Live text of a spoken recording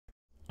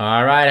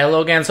All right,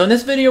 hello again. So in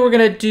this video, we're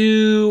gonna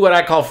do what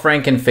I call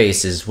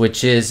Frankenfaces,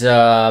 which is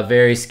a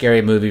very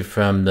scary movie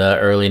from the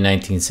early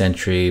 19th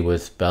century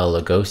with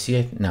Bela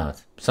Lugosi. No,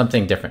 it's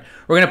something different.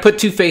 We're gonna put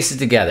two faces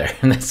together,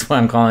 and that's why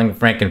I'm calling it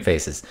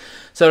Frankenfaces.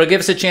 So it'll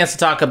give us a chance to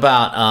talk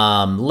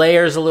about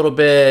layers a little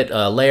bit,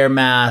 layer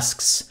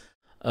masks,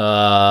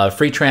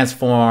 free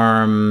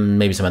transform,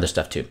 maybe some other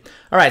stuff too.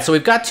 All right, so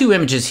we've got two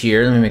images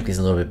here. Let me make these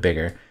a little bit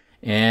bigger,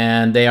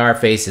 and they are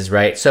faces,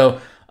 right? So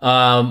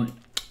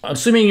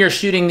assuming you're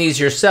shooting these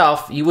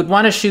yourself, you would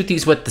want to shoot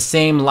these with the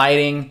same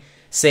lighting,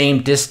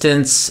 same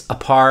distance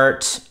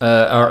apart,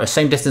 or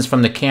same distance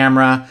from the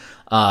camera,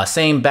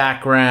 same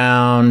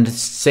background,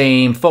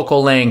 same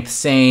focal length,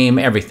 same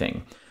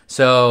everything.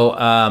 So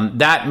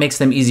that makes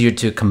them easier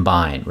to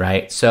combine,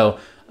 right? So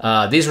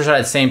these were shot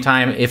at the same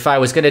time. If I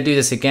was going to do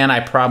this again, I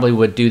probably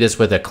would do this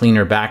with a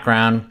cleaner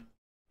background,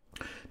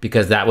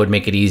 because that would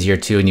make it easier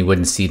too, and you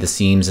wouldn't see the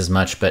seams as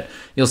much, but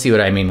you'll see what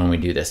I mean when we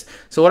do this.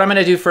 So what I'm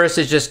gonna do first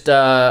is just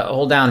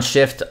hold down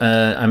Shift.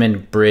 I'm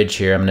in Bridge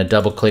here. I'm gonna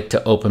double click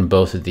to open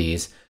both of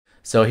these.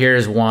 So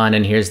here's one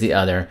and here's the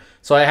other.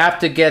 So I have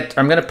to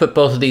I'm gonna put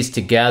both of these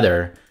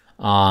together.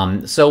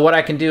 So what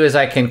I can do is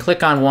I can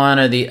click on one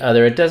or the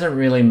other. It doesn't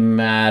really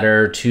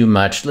matter too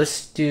much.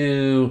 Let's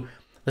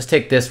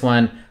take this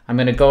one. I'm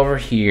gonna go over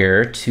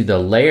here to the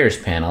layers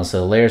panel.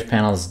 So the layers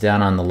panel is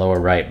down on the lower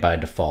right by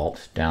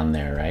default, down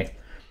there, right?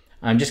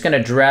 I'm just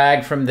gonna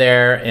drag from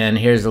there, and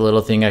here's the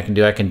little thing I can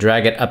do. I can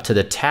drag it up to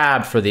the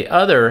tab for the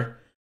other,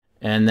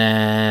 and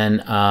then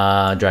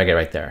drag it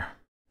right there.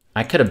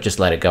 I could have just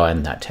let it go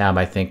in that tab,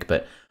 I think,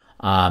 but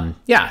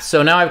yeah,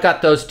 so now I've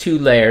got those two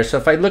layers. So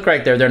if I look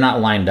right there, they're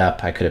not lined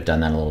up. I could have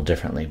done that a little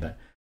differently, but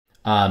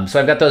so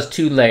I've got those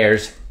two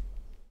layers.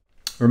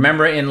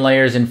 Remember, in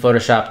layers in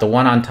Photoshop, the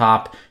one on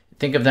top,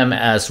 think of them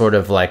as sort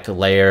of like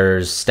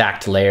layers,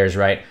 stacked layers,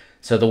 right?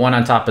 So the one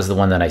on top is the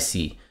one that I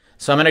see.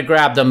 So I'm gonna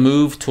grab the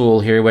move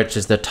tool here, which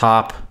is the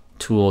top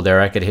tool there.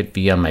 I could hit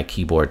V on my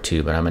keyboard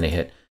too, but I'm gonna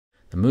hit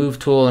the move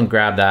tool and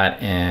grab that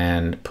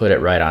and put it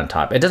right on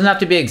top. It doesn't have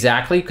to be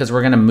exactly, because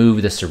we're gonna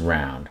move this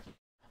around.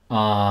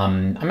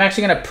 I'm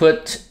actually gonna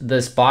put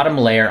this bottom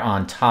layer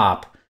on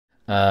top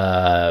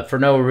for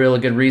no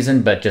really good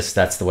reason, but just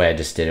that's the way I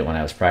just did it when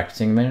I was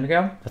practicing a minute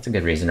ago. That's a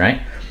good reason,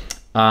 right?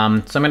 So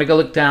I'm gonna go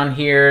look down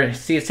here.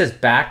 See, it says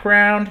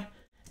background,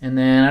 and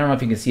then I don't know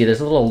if you can see it, there's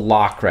a little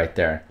lock right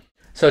there.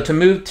 So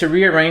to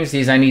rearrange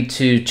these, I need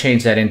to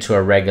change that into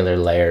a regular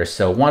layer.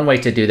 So one way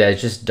to do that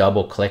is just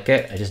double click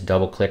it. I just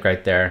double click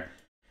right there,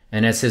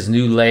 and it says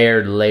new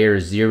layer,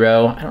 layer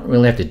 0. I don't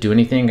really have to do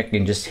anything. I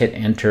can just hit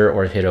enter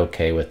or hit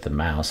OK with the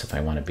mouse if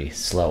I want to be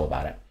slow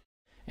about it.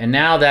 And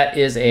now that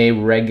is a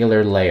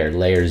regular layer,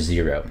 layer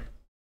 0.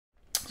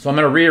 So I'm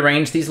gonna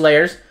rearrange these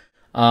layers.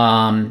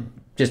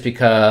 Just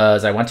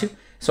because I want to.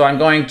 So I'm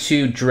going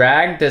to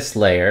drag this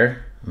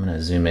layer. I'm going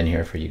to zoom in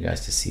here for you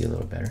guys to see a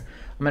little better.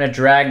 I'm going to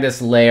drag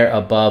this layer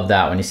above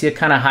that one. You see it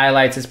kind of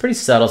highlights. It's pretty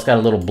subtle. It's got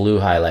a little blue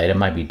highlight. It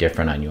might be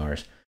different on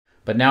yours.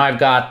 But now I've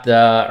got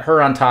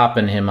her on top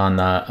and him on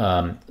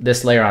the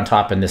this layer on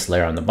top and this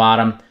layer on the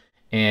bottom.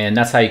 And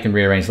that's how you can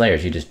rearrange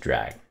layers. You just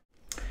drag.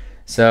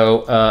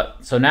 So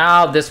so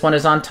now this one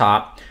is on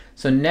top.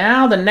 So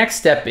now the next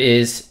step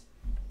is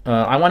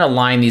I want to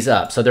line these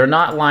up. So they're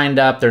not lined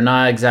up. They're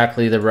not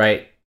exactly the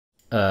right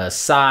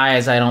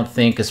size, I don't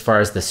think, as far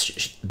as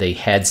the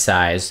head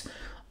size,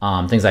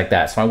 things like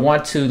that. So I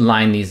want to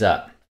line these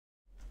up.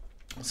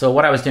 So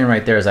what I was doing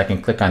right there is I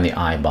can click on the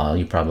eyeball.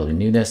 You probably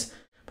knew this,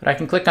 but I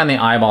can click on the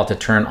eyeball to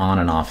turn on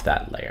and off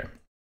that layer.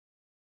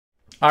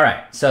 All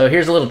right, so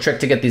here's a little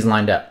trick to get these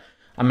lined up.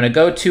 I'm going to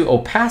go to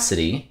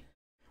opacity,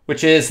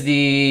 which is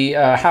the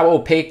how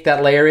opaque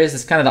that layer is.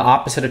 It's kind of the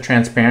opposite of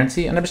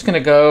transparency. And I'm just gonna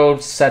go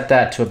set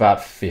that to about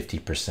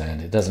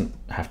 50%. It doesn't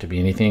have to be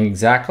anything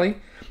exactly.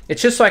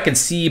 It's just so I can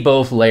see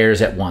both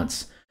layers at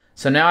once.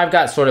 So now I've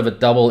got sort of a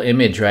double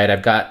image, right?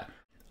 I've got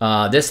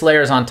this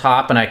layer is on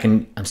top, and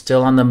I'm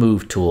still on the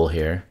move tool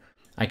here.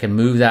 I can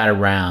move that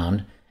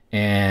around.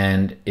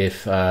 And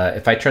if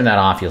I turn that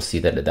off, you'll see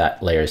that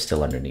that layer is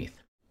still underneath.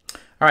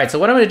 All right, so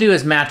what I'm gonna do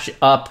is match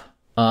up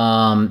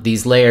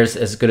these layers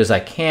as good as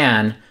I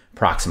can,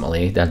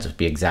 approximately, that's to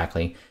be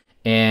exactly,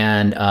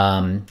 and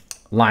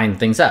line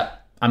things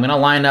up. I'm gonna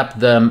line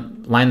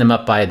them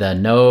up by the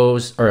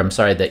nose, or I'm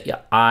sorry, the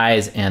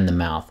eyes and the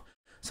mouth.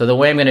 So the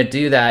way I'm gonna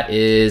do that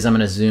is I'm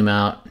gonna zoom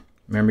out.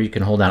 Remember, you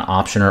can hold down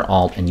Option or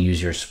Alt and use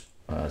your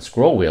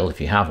scroll wheel if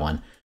you have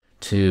one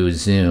to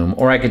zoom,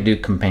 or I could do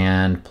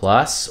Command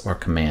plus or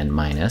Command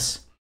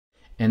minus.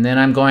 And then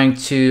I'm going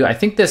to, I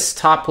think this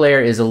top layer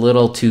is a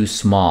little too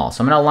small.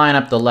 So I'm gonna line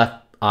up the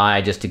left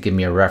eye just to give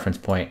me a reference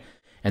point.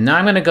 And now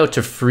I'm gonna go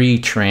to free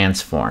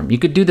transform. You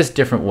could do this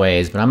different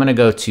ways, but I'm gonna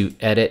go to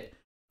edit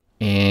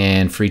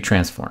and free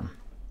transform.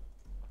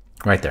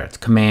 Right there, it's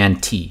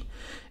Command T.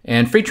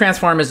 And free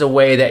transform is a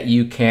way that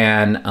you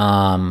can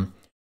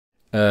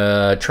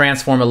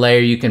transform a layer.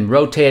 You can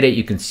rotate it,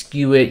 you can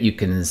skew it, you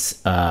can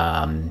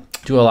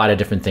do a lot of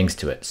different things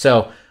to it.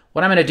 So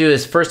what I'm gonna do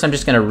is first I'm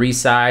just gonna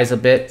resize a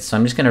bit. So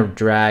I'm just gonna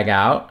drag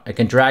out. I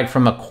can drag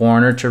from a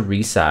corner to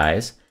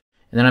resize.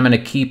 And then I'm going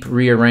to keep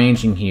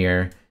rearranging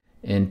here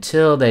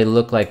until they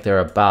look like they're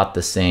about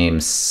the same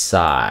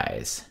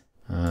size.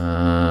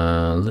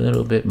 A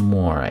little bit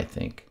more, I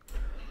think.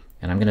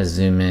 And I'm going to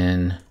zoom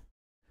in.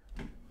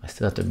 I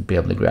still have to be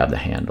able to grab the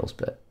handles,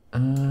 but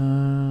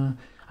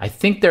I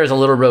think there's a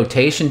little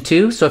rotation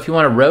too. So if you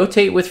want to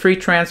rotate with free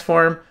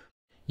transform,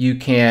 you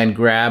can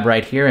grab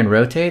right here and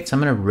rotate. So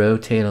I'm going to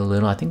rotate a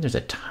little. I think there's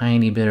a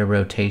tiny bit of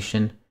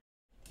rotation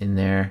in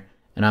there.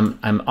 And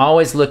I'm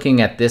always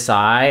looking at this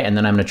eye, and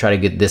then I'm going to try to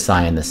get this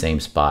eye in the same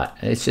spot.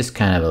 It's just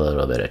kind of a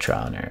little bit of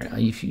trial and error.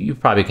 You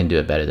probably can do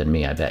it better than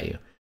me, I bet you.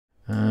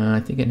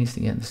 I think it needs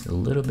to get just a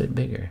little bit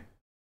bigger.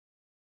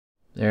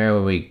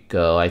 There we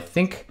go. I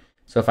think,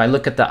 so if I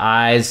look at the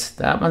eyes,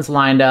 that one's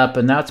lined up,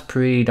 and that's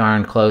pretty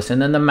darn close.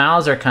 And then the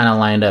mouths are kind of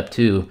lined up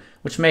too,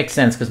 which makes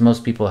sense because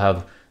most people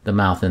have the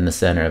mouth in the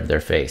center of their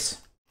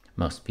face.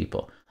 Most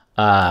people.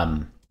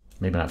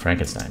 Maybe not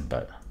Frankenstein,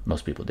 but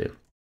most people do.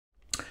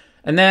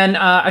 And then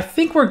I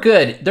think we're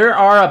good. There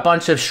are a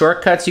bunch of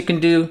shortcuts you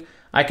can do.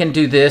 I can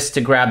do this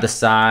to grab the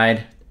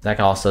side. That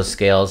also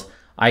scales.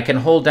 I can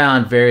hold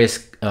down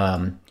various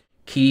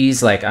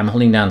keys, like I'm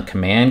holding down the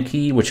command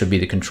key, which would be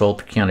the control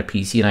key on a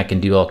PC, and I can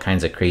do all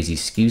kinds of crazy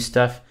skew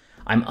stuff.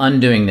 I'm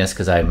undoing this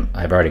because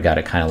I've already got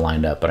it kind of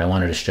lined up, but I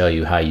wanted to show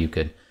you how you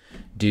could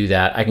do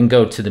that. I can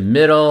go to the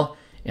middle,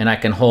 and I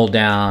can hold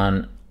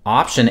down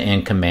Option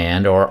and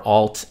Command, or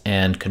Alt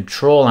and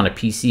Control on a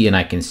PC, and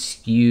I can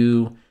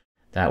skew.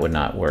 That would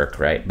not work,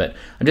 right? But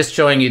I'm just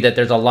showing you that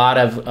there's a lot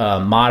of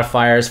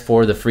modifiers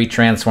for the free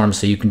transforms,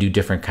 so you can do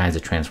different kinds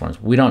of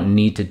transforms. We don't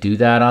need to do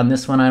that on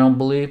this one, I don't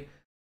believe.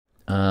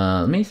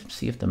 Let me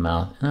see if the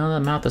mouth, no,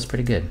 the mouth is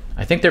pretty good.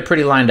 I think they're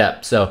pretty lined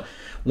up. So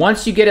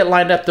once you get it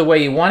lined up the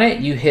way you want it,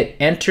 you hit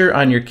Enter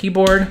on your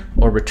keyboard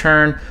or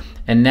Return,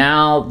 and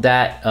now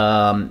that,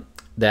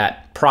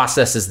 that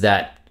processes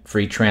that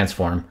free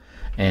transform.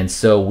 And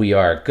so we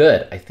are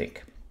good, I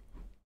think.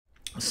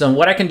 So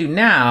what I can do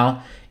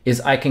now is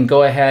I can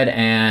go ahead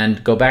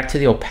and go back to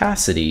the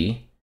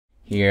opacity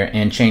here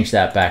and change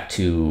that back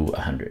to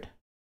 100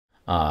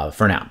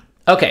 for now.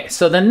 Okay,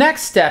 so the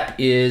next step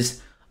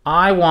is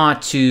I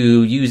want to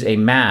use a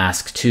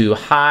mask to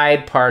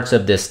hide parts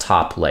of this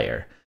top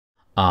layer.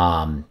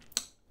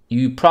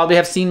 You probably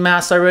have seen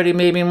masks already,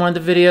 maybe in one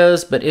of the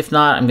videos, but if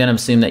not, I'm gonna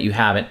assume that you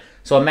haven't.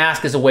 So a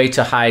mask is a way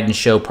to hide and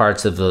show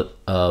parts of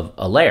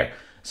a layer.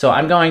 So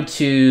I'm going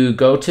to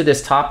go to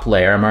this top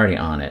layer. I'm already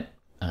on it.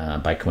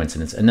 By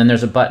coincidence. And then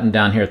there's a button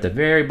down here at the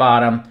very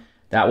bottom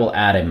that will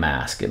add a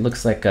mask. It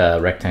looks like a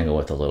rectangle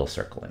with a little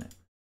circle in it.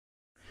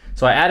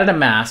 So I added a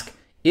mask.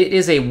 It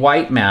is a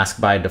white mask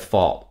by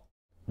default.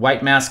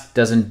 White mask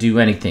doesn't do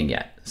anything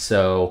yet.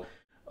 So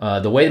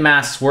the way the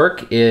masks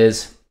work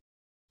is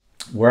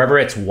wherever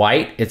it's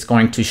white, it's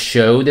going to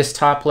show this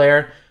top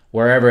layer.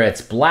 Wherever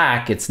it's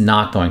black, it's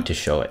not going to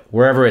show it.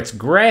 Wherever it's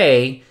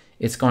gray,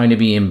 it's going to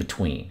be in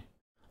between,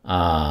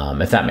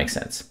 if that makes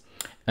sense.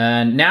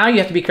 And now you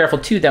have to be careful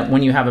too that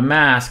when you have a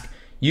mask,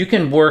 you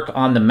can work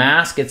on the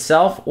mask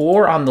itself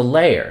or on the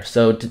layer.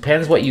 So it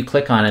depends what you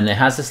click on, and it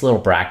has this little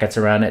brackets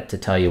around it to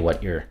tell you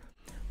what you're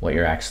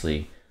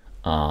actually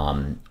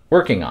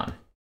working on.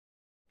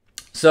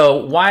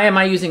 So why am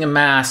I using a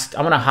mask?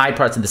 I want to hide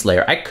parts of this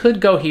layer. I could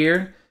go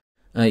here.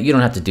 You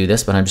don't have to do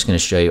this, but I'm just going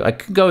to show you. I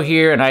could go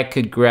here and I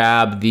could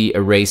grab the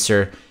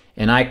eraser,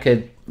 and I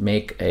could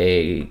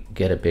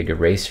get a big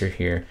eraser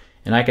here,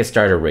 and I could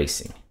start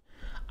erasing.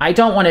 I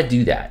don't want to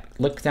do that.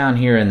 Look down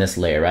here in this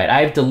layer, right?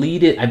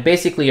 I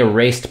basically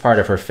erased part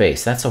of her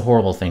face. That's a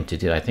horrible thing to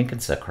do. I think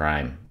it's a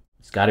crime.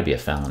 It's got to be a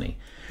felony.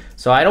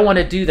 So I don't want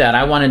to do that.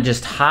 I want to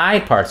just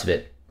hide parts of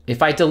it.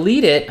 If I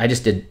delete it, I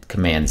just did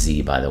Command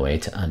Z, by the way,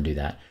 to undo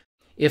that.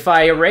 If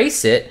I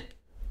erase it,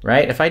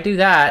 right? If I do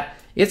that,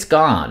 it's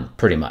gone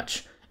pretty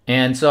much.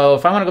 And so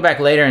if I want to go back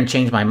later and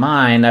change my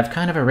mind, I've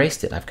kind of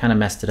erased it. I've kind of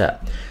messed it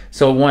up.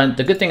 So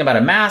the good thing about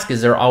a mask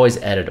is they're always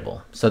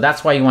editable. So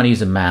that's why you want to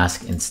use a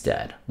mask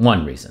instead.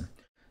 One reason.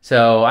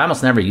 So I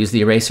almost never use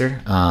the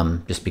eraser,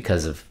 just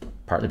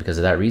partly because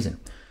of that reason.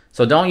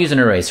 So don't use an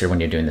eraser when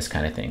you're doing this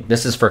kind of thing.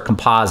 This is for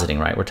compositing,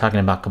 right? We're talking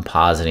about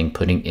compositing,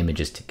 putting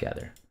images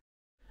together.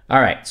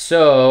 All right,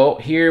 so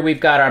here we've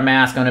got our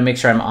mask. I'm gonna make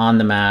sure I'm on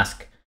the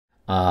mask,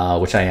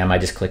 which I am. I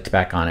just clicked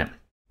back on it.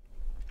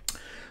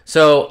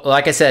 So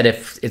like I said,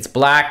 if it's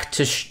black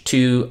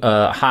to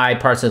hide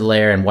parts of the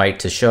layer and white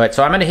to show it.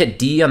 So I'm gonna hit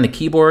D on the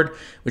keyboard,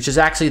 which is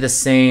actually the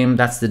same,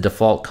 that's the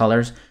default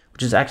colors,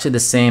 which is actually the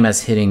same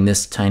as hitting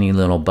this tiny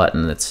little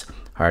button that's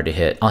hard to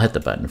hit. I'll hit the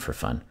button for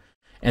fun.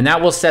 And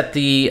that will set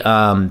the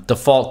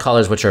default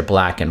colors, which are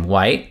black and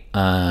white.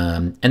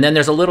 And then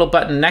there's a little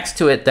button next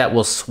to it that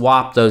will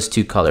swap those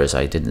two colors.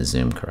 I didn't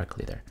zoom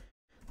correctly there.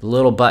 The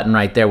little button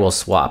right there will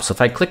swap. So if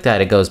I click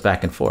that, it goes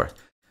back and forth.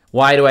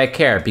 Why do I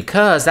care?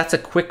 Because that's a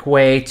quick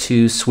way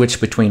to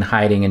switch between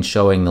hiding and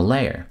showing the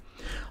layer.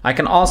 I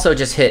can also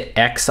just hit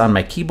X on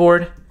my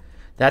keyboard.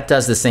 That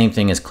does the same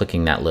thing as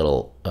clicking that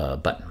little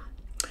button.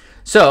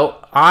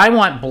 So I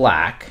want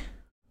black.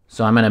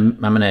 So I'm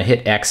gonna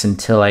hit X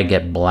until I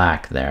get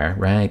black there,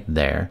 right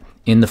there,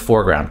 in the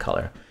foreground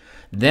color.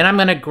 Then I'm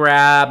gonna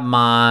grab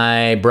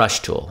my brush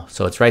tool.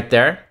 So it's right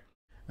there.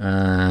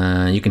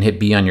 You can hit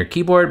B on your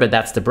keyboard, but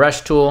that's the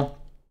brush tool.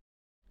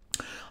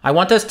 I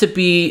want this to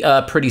be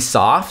pretty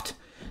soft.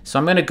 So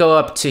I'm gonna go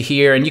up to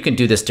here, and you can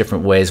do this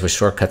different ways with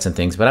shortcuts and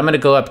things, but I'm gonna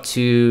go up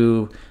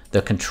to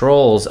the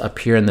controls up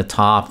here in the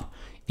top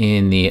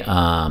in the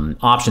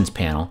options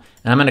panel.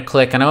 And I'm gonna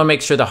click, and I wanna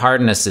make sure the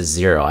hardness is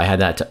 0. I had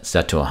that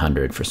set to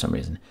 100 for some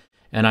reason.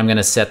 And I'm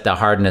gonna set the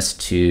hardness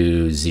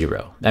to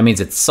 0. That means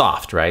it's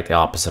soft, right? The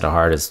opposite of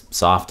hard is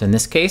soft in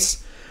this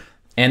case.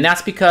 And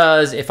that's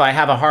because if I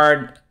have a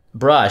hard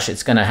brush,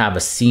 it's gonna have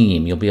a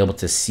seam. You'll be able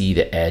to see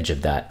the edge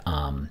of that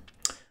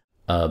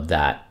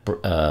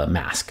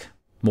mask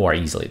more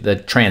easily. The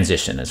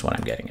transition is what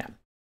I'm getting at.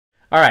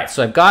 All right,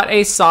 so I've got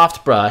a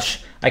soft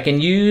brush. I can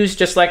use,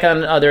 just like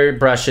on other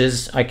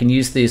brushes, I can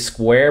use these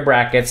square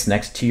brackets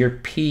next to your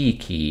P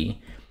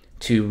key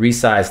to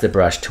resize the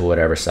brush to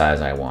whatever size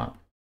I want.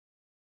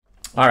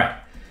 All right,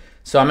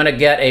 so I'm gonna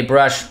get a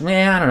brush,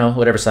 I don't know,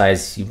 whatever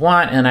size you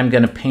want, and I'm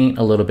gonna paint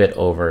a little bit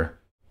over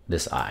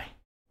this eye.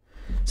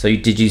 So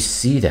did you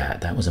see that?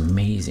 That was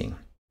amazing.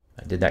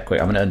 I did that quick.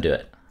 I'm gonna undo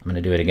it. I'm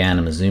gonna do it again.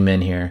 I'm gonna zoom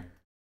in here.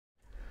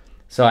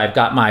 So I've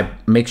got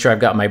make sure I've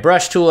got my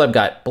brush tool. I've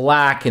got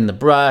black in the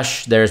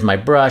brush. There's my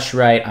brush,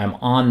 right? I'm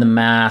on the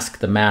mask.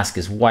 The mask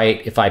is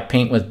white. If I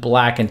paint with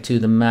black into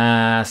the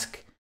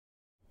mask,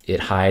 it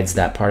hides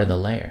that part of the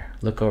layer.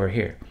 Look over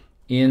here.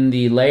 In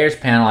the layers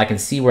panel, I can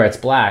see where it's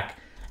black.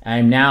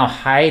 I'm now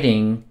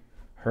hiding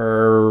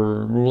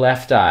her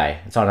left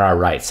eye. It's on our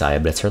right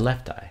side, but it's her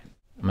left eye.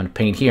 I'm gonna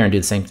paint here and do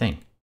the same thing.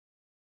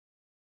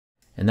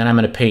 And then I'm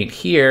gonna paint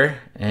here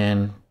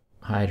and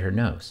hide her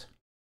nose.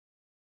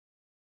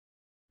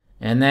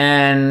 And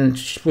then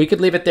we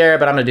could leave it there,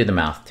 but I'm gonna do the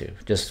mouth too,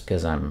 just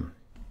because I'm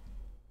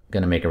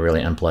gonna make a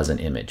really unpleasant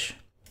image,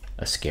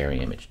 a scary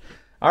image.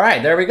 All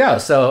right, there we go.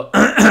 So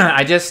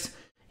I just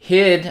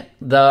hid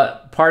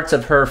the parts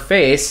of her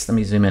face. Let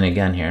me zoom in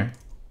again here.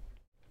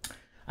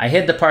 I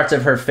hid the parts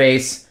of her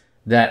face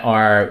that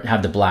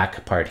have the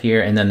black part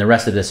here, and then the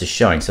rest of this is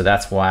showing. So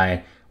that's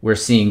why we're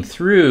seeing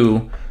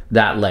through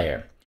that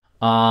layer.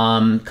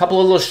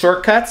 Couple of little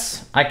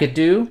shortcuts I could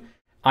do.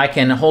 I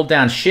can hold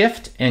down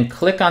Shift and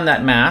click on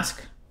that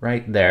mask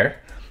right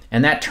there,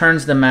 and that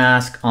turns the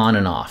mask on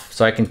and off.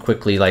 So I can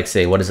quickly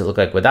say, what does it look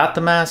like without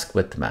the mask,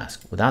 with the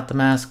mask, without the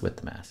mask, with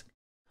the mask.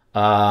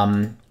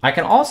 I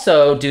can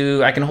also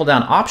I can hold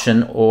down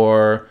Option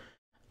or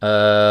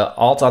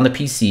Alt on the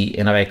PC,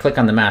 and if I click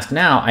on the mask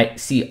now, I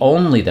see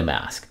only the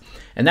mask.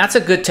 And that's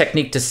a good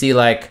technique to see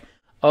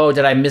oh,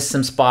 did I miss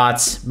some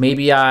spots?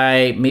 Maybe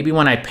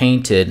when I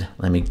painted,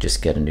 let me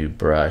just get a new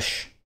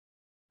brush.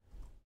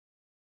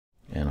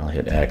 And I'll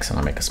hit X and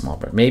I'll make a small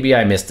brush. Maybe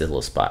I missed a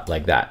little spot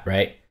like that,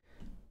 right?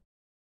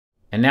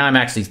 And now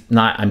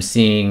I'm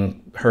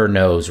seeing her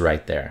nose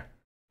right there.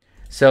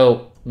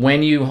 So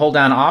when you hold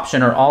down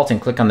Option or Alt and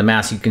click on the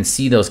mask, you can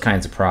see those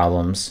kinds of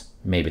problems.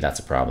 Maybe that's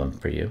a problem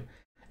for you.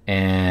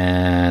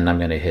 And I'm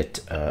gonna hit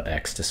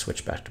X to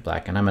switch back to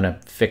black, and I'm gonna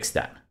fix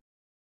that.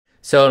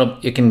 So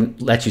it can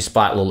let you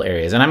spot little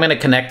areas. And I'm gonna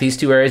connect these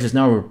two areas. There's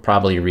no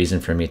probably a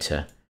reason for me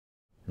to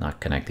not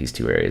connect these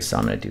two areas, so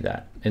I'm gonna do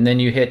that. And then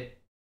you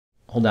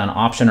hold down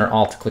Option or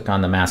Alt to click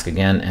on the mask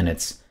again, and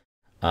it's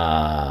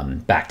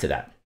back to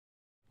that.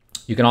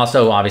 You can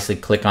also obviously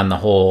click on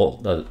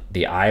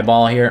the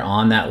eyeball here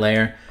on that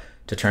layer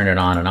to turn it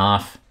on and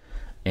off.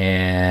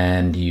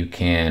 And you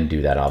can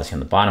do that obviously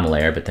on the bottom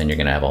layer, but then you're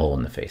gonna have a hole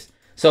in the face.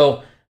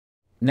 So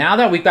now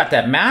that we've got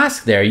that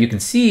mask there, you can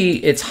see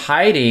it's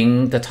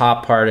hiding the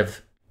top part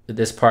of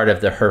this part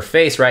of her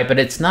face, right? But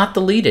it's not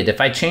deleted.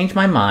 If I change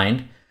my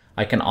mind,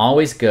 I can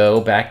always go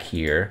back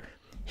here,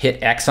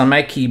 hit X on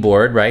my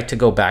keyboard, right, to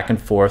go back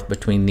and forth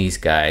between these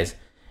guys.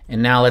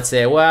 And now let's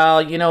say,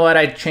 well, you know what,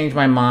 I changed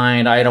my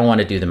mind. I don't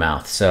want to do the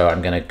mouth. So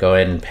I'm gonna go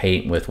ahead and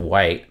paint with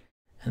white,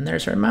 and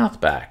there's her mouth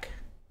back.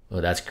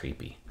 Oh, that's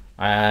creepy.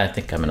 I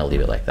think I'm gonna leave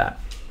it like that.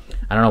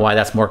 I don't know why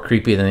that's more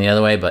creepy than the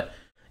other way, but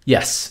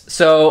yes.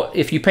 So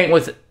if you paint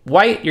with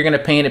white, you're gonna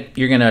paint it,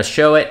 you're gonna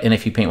show it, and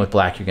if you paint with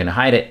black, you're gonna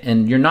hide it,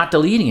 and you're not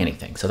deleting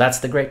anything. So that's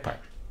the great part.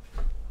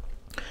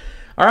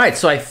 All right,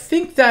 so I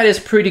think that is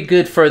pretty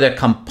good for the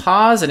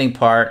compositing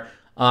part.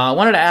 I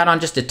wanted to add on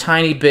just a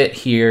tiny bit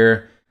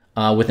here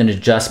with an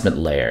adjustment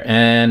layer.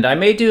 And I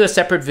may do a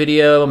separate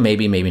video,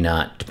 maybe, maybe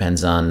not.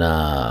 Depends on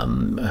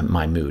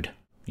my mood,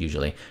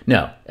 usually.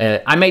 No,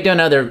 I may do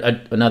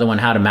another one,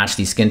 how to match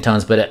these skin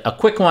tones, but a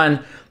quick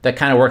one that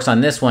kind of works on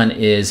this one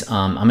is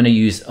I'm gonna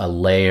use a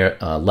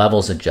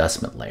levels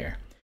adjustment layer.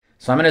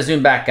 So I'm gonna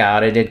zoom back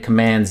out. I did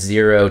Command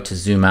 0 to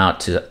zoom out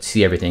to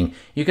see everything.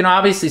 You can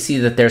obviously see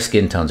that their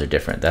skin tones are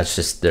different. That's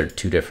just, they're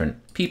two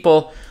different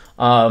people,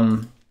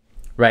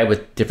 right,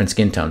 with different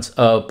skin tones.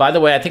 Oh, by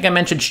the way, I think I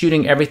mentioned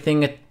shooting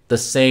everything the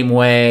same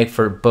way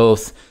for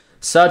both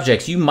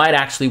subjects. You might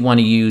actually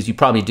wanna use, you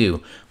probably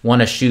do,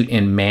 wanna shoot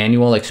in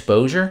manual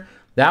exposure.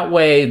 That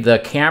way the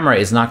camera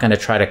is not gonna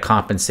try to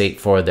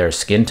compensate for their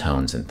skin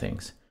tones and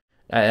things.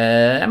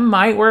 It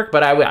might work,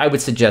 but I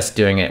would suggest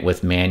doing it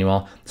with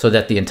manual so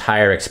that the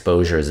entire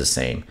exposure is the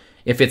same.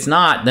 If it's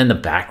not, then the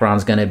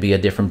background's going to be a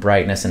different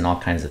brightness and all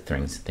kinds of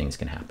things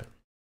can happen.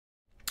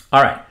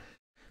 All right.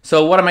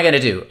 So what am I going to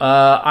do?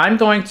 I'm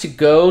going to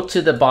go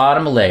to the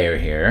bottom layer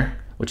here,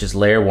 which is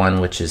layer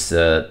 1, which is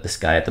this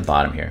guy at the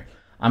bottom here.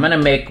 I'm going to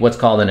make what's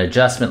called an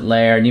adjustment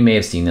layer, and you may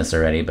have seen this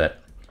already,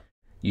 but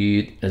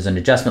there's an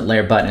adjustment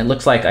layer button. It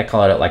looks like, I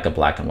call it like a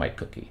black and white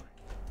cookie,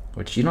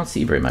 which you don't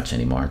see very much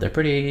anymore. They're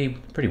pretty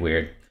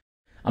weird.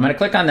 I'm going to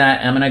click on that,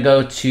 and I'm going to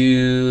go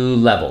to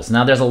levels.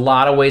 Now, there's a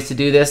lot of ways to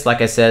do this.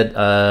 Like I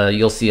said,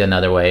 you'll see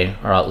another way,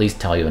 or I'll at least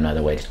tell you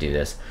another way to do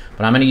this.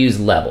 But I'm going to use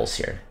levels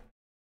here.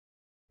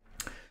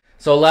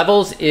 So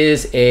levels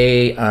is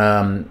a,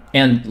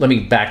 and let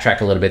me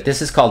backtrack a little bit.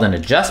 This is called an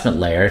adjustment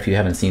layer, if you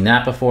haven't seen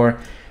that before.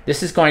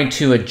 This is going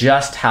to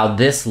adjust how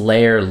this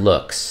layer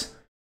looks.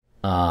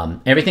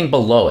 Everything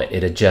below it,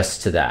 it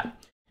adjusts to that.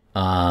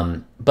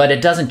 But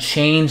it doesn't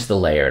change the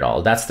layer at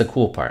all. That's the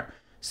cool part.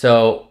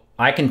 So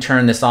I can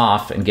turn this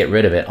off and get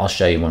rid of it. I'll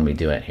show you when we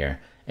do it here.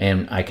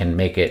 And I can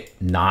make it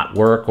not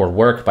work or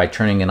work by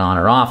turning it on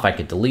or off. I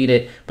could delete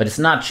it, but it's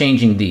not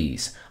changing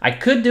these. I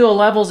could do a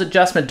levels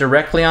adjustment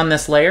directly on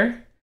this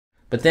layer,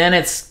 but then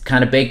it's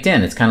kind of baked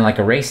in. It's kind of like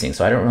erasing,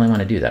 so I don't really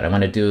want to do that. I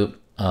want to do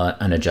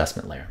an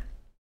adjustment layer.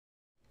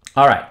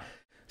 All right,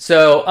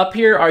 so up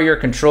here are your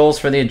controls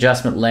for the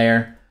adjustment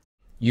layer.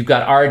 You've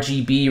got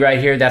RGB right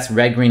here. That's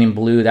red, green, and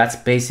blue. That's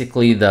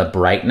basically the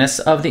brightness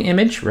of the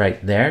image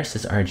right there. It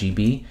says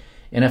RGB.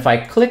 And if I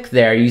click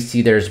there, you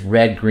see there's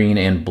red, green,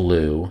 and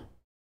blue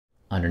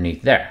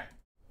underneath there,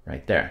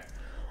 right there.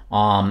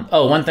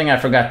 Oh, one thing I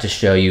forgot to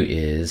show you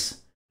is,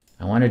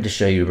 I wanted to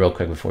show you real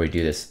quick before we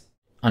do this,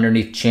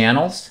 underneath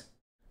channels.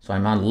 So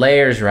I'm on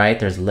layers, right?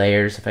 There's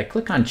layers. If I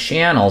click on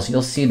channels,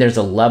 you'll see there's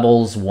a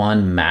levels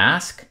 1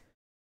 mask.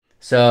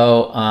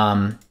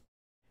 So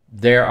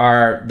there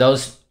are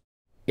those,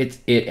 it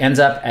ends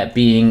up at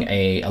being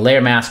a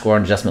layer mask, or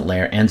an adjustment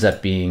layer ends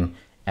up being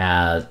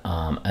as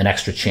an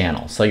extra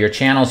channel. So your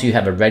channels, you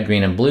have a red,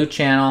 green, and blue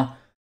channel.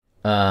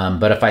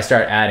 But if I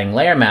start adding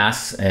layer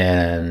masks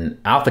and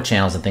alpha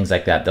channels and things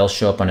like that, they'll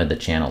show up under the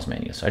channels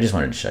menu. So I just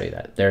wanted to show you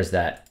that. There's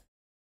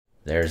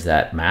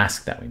that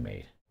mask that we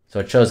made. So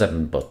it shows up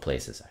in both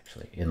places,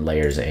 actually, in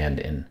layers and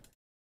in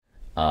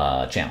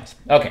channels.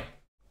 Okay,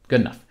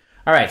 good enough.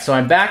 All right, so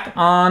I'm back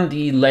on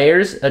the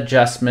layers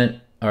adjustment,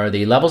 or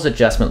the levels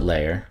adjustment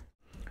layer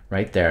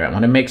right there. I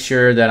want to make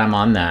sure that I'm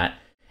on that.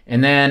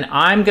 And then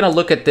I'm going to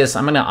look at this.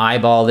 I'm going to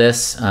eyeball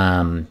this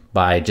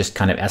by just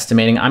kind of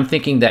estimating. I'm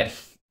thinking that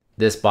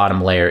this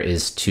bottom layer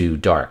is too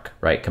dark,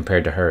 right,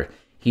 compared to her.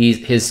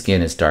 His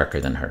skin is darker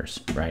than hers,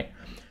 right?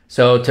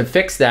 So to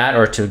fix that,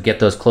 or to get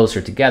those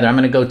closer together, I'm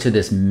going to go to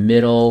this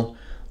middle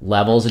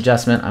levels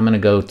adjustment. I'm going to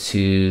go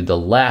to the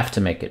left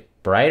to make it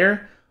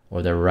brighter,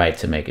 or the right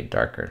to make it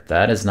darker.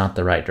 That is not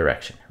the right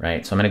direction,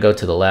 right? So I'm going to go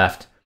to the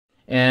left,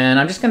 and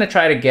I'm just going to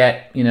try to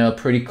get, you know,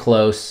 pretty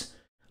close.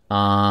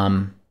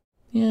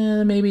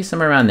 Yeah, maybe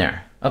somewhere around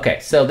there.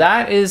 Okay, so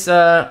that is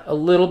a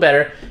little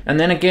better. And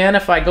then again,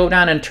 if I go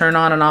down and turn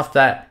on and off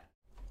that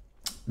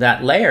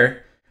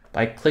layer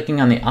by clicking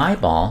on the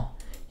eyeball,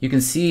 you can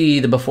see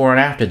the before and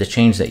after, the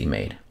change that you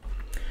made.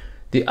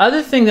 The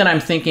other thing that I'm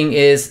thinking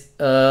is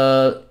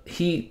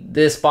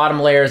this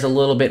bottom layer is a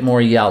little bit more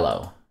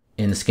yellow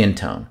in the skin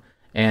tone,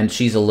 and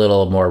she's a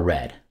little more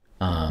red,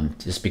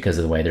 just because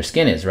of the way their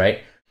skin is,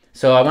 right?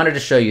 So I wanted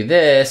to show you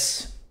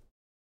this.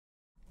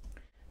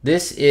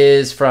 This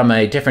is from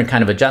a different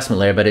kind of adjustment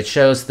layer, but it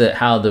shows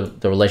how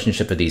the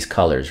relationship of these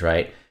colors,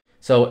 right?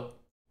 So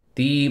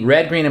the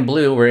red, green, and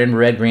blue, we're in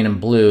red, green,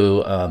 and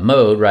blue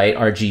mode, right?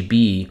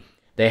 RGB,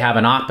 they have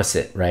an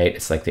opposite, right?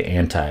 It's like the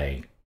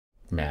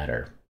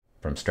anti-matter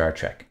from Star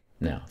Trek.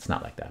 No, it's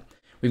not like that.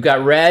 We've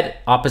got red,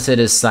 opposite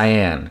is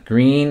cyan.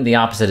 Green, the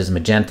opposite is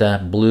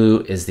magenta.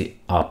 Blue is the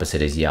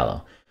opposite is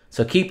yellow.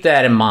 So keep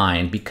that in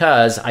mind,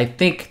 because I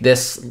think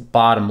this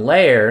bottom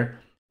layer,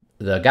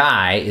 the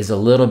guy, is a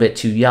little bit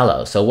too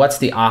yellow. So what's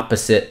the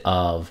opposite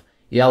of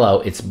yellow?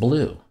 It's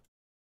blue,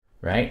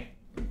 right?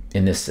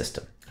 In this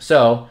system.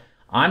 So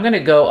I'm going to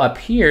go up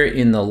here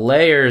in the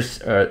layers,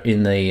 or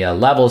in the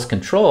levels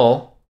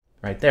control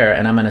right there,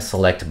 and I'm going to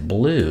select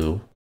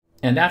blue.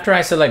 And after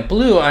I select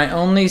blue, I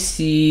only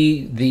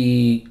see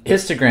the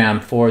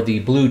histogram for the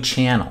blue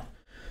channel.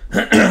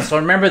 So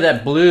remember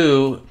that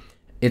blue,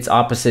 its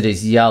opposite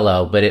is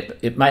yellow, but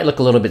it might look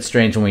a little bit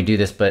strange when we do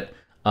this, but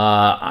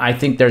I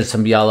think there's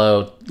some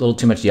yellow, a little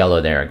too much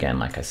yellow there again,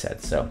 like I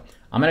said. So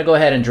I'm going to go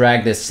ahead and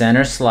drag this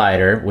center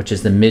slider, which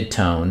is the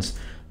midtones.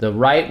 The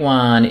right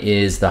one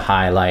is the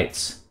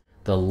highlights.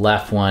 The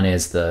left one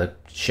is the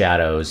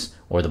shadows,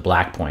 or the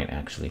black point,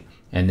 actually.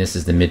 And this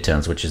is the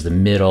midtones, which is the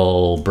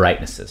middle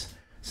brightnesses.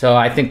 So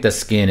I think the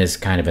skin is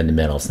kind of in the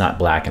middle. It's not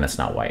black and it's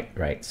not white,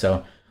 right?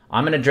 So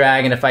I'm going to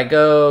drag, and if I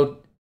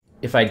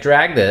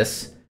drag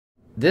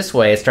this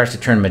way, it starts to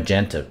turn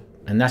magenta.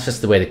 And that's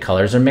just the way the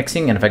colors are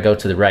mixing. And if I go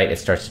to the right, it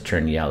starts to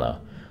turn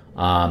yellow.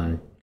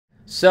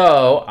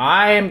 So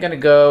I am going to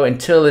go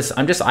until this,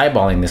 I'm just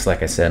eyeballing this,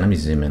 like I said. Let me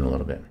zoom in a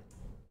little bit.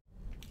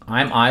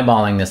 I'm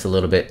eyeballing this a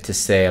little bit to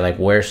say, like,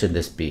 where should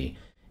this be?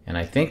 And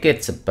I think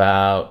it's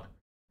about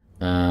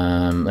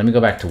Let me go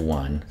back to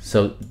 1.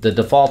 So the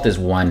default is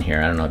 1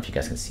 here. I don't know if you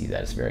guys can see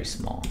that. It's very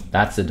small.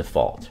 That's the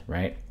default,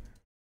 right?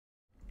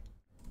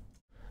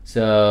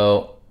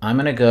 So I'm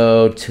gonna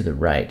go to the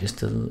right, to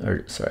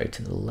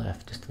the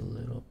left, just a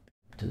little,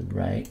 to the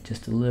right,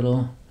 just a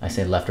little. I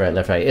say left, right,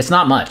 left, right. It's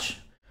not much.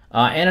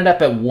 Ended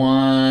up at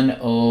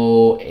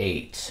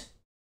 108,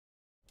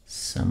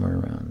 somewhere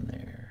around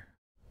there.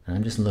 And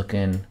I'm just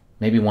looking,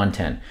 maybe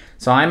 110.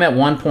 So I'm at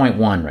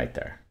 1.1 right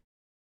there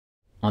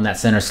on that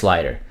center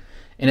slider.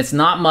 And it's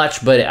not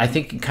much, but I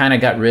think it kind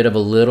of got rid of a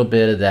little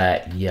bit of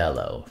that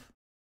yellow.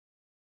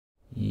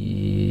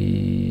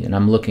 Yeah, and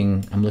I'm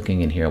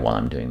looking in here while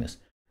I'm doing this.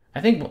 I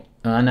think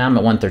now I'm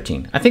at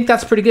 113. I think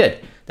that's pretty good.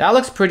 That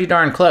looks pretty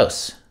darn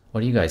close.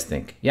 What do you guys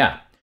think? Yeah.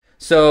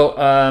 So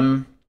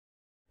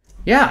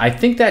yeah, I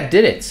think that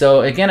did it.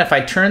 So again, if I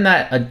turn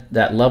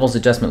that levels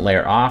adjustment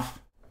layer off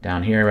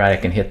down here, right,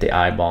 I can hit the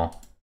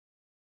eyeball.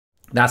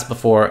 That's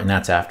before and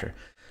that's after.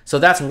 So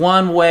that's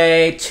one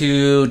way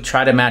to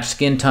try to match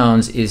skin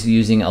tones, is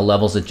using a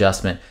levels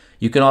adjustment.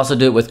 You can also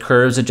do it with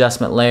curves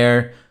adjustment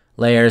layers.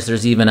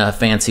 There's even a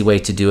fancy way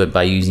to do it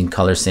by using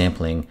color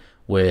sampling,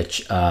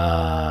 which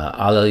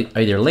I'll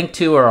either link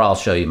to or I'll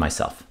show you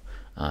myself.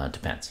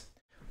 Depends.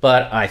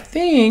 But I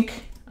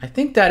think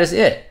that is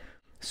it.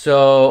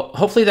 So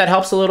hopefully that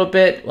helps a little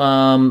bit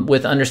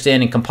with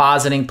understanding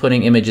compositing,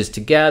 putting images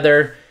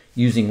together,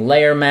 using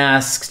layer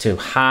masks to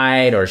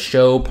hide or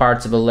show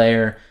parts of a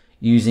layer,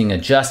 using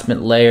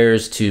adjustment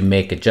layers to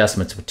make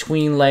adjustments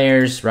between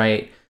layers,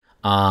 right?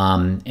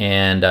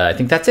 And I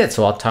think that's it.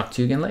 So I'll talk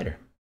to you again later.